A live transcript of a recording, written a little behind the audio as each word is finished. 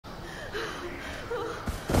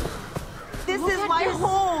This is my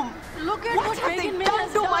home! Look at What have they done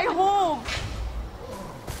to my home?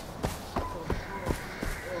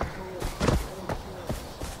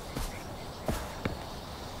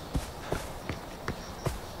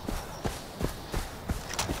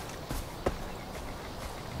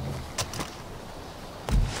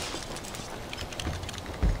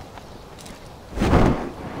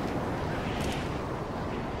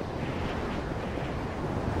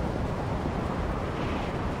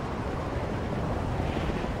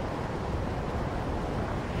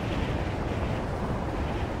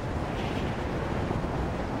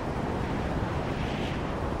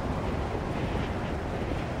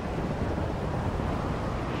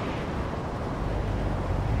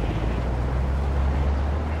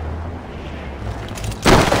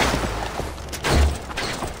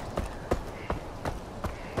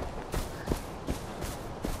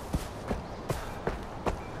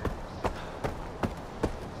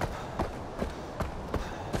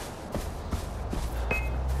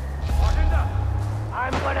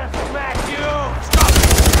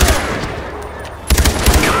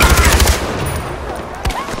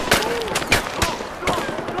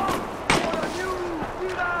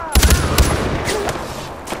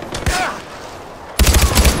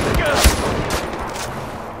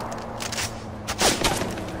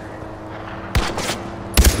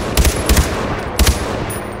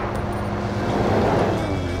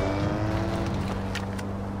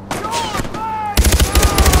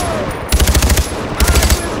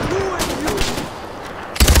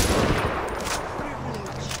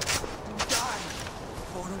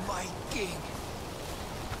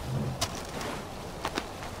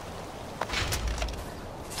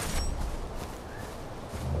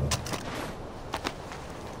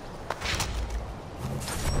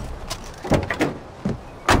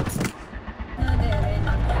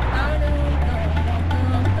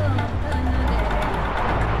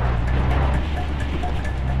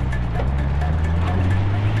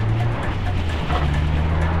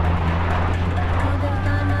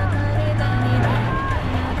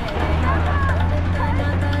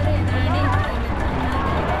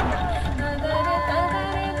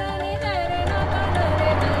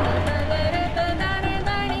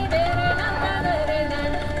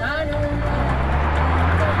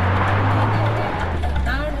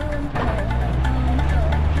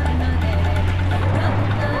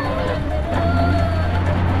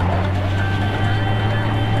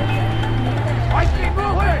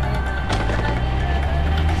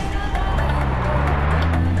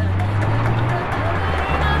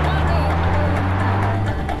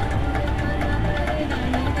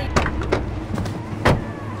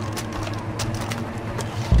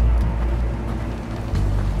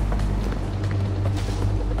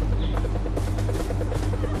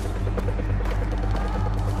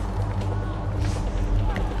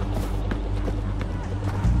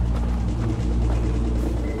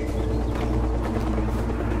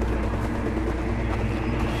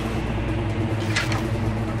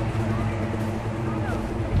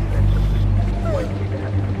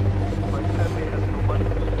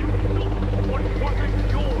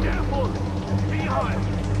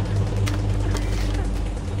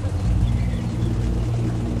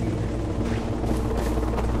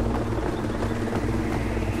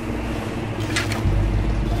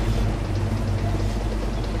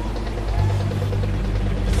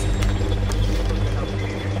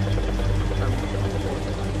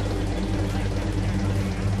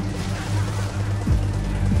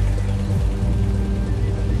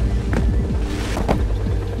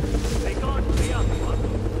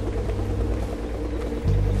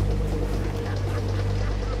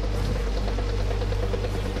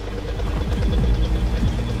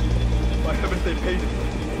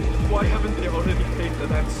 Why haven't they already paid the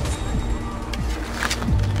ransom?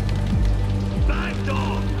 Bad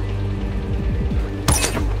dog!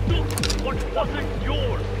 Look, what wasn't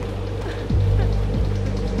yours?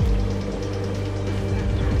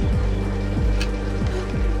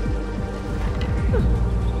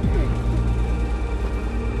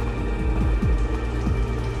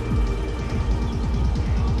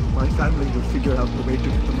 My family will figure out the way to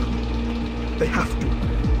get the money. They have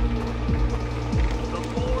to. The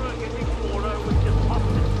poorer getting poorer with just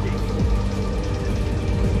honesty.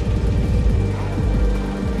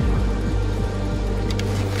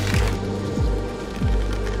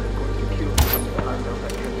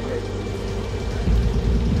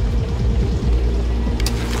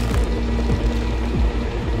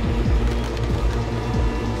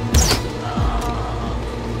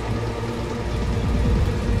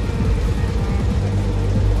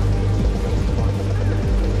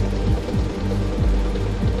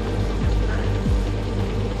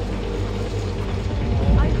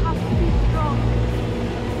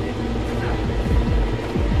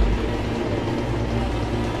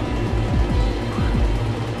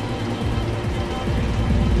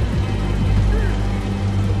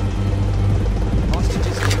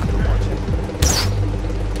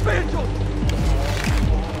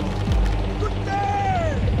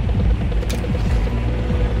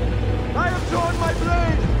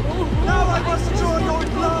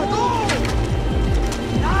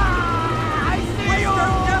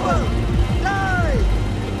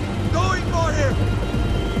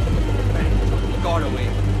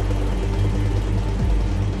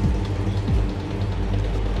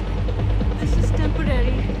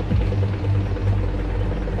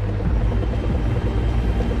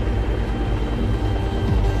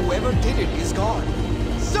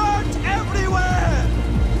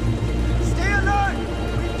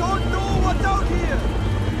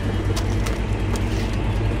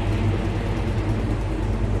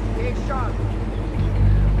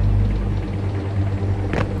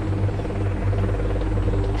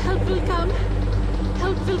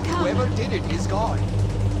 Whoever did it is gone.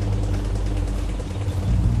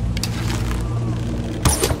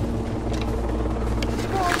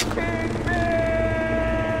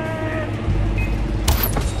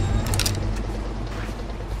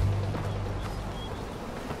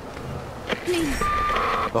 Please.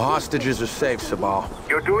 The hostages are safe, Sabal.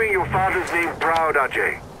 You're doing your father's name proud,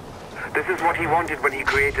 Ajay. This is what he wanted when he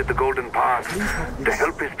created the Golden Path, to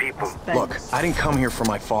help his people. Look, I didn't come here for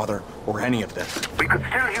my father or any of this. We could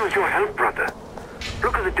still use your help, brother.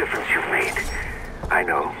 Look at the difference you've made. I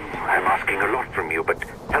know, I'm asking a lot from you, but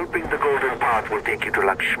helping the Golden Path will take you to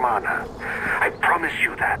Lakshmana. I promise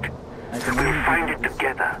you that. We'll find it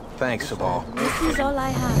together. Thanks, Sabal. This is all I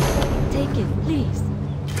have. Take it, please.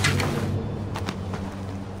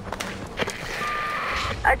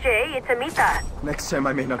 Ajay, it's Amita. Next time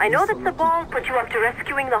I may not I be know so that lucky. Sabal put you up to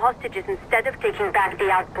rescuing the hostages instead of taking back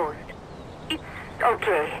the outpost. It's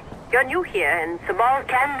okay. You're new here, and Sabal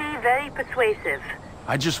can be very persuasive.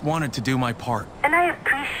 I just wanted to do my part. And I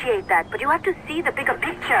appreciate that, but you have to see the bigger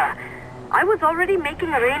picture. I was already making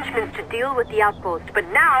arrangements to deal with the outpost, but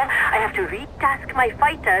now I have to retask my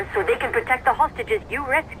fighters so they can protect the hostages you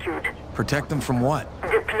rescued. Protect them from what?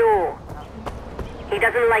 Diplo. He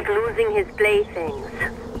doesn't like losing his playthings.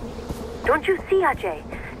 Don't you see, Ajay?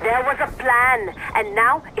 There was a plan, and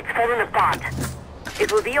now it's fallen apart. It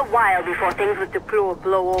will be a while before things with Diplo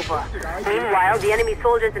blow over. Meanwhile, the enemy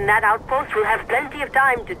soldiers in that outpost will have plenty of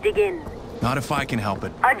time to dig in. Not if I can help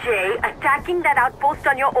it. Ajay, attacking that outpost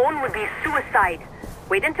on your own would be suicide.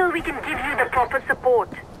 Wait until we can give you the proper support.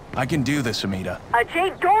 I can do this, Amita.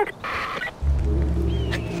 Ajay, don't...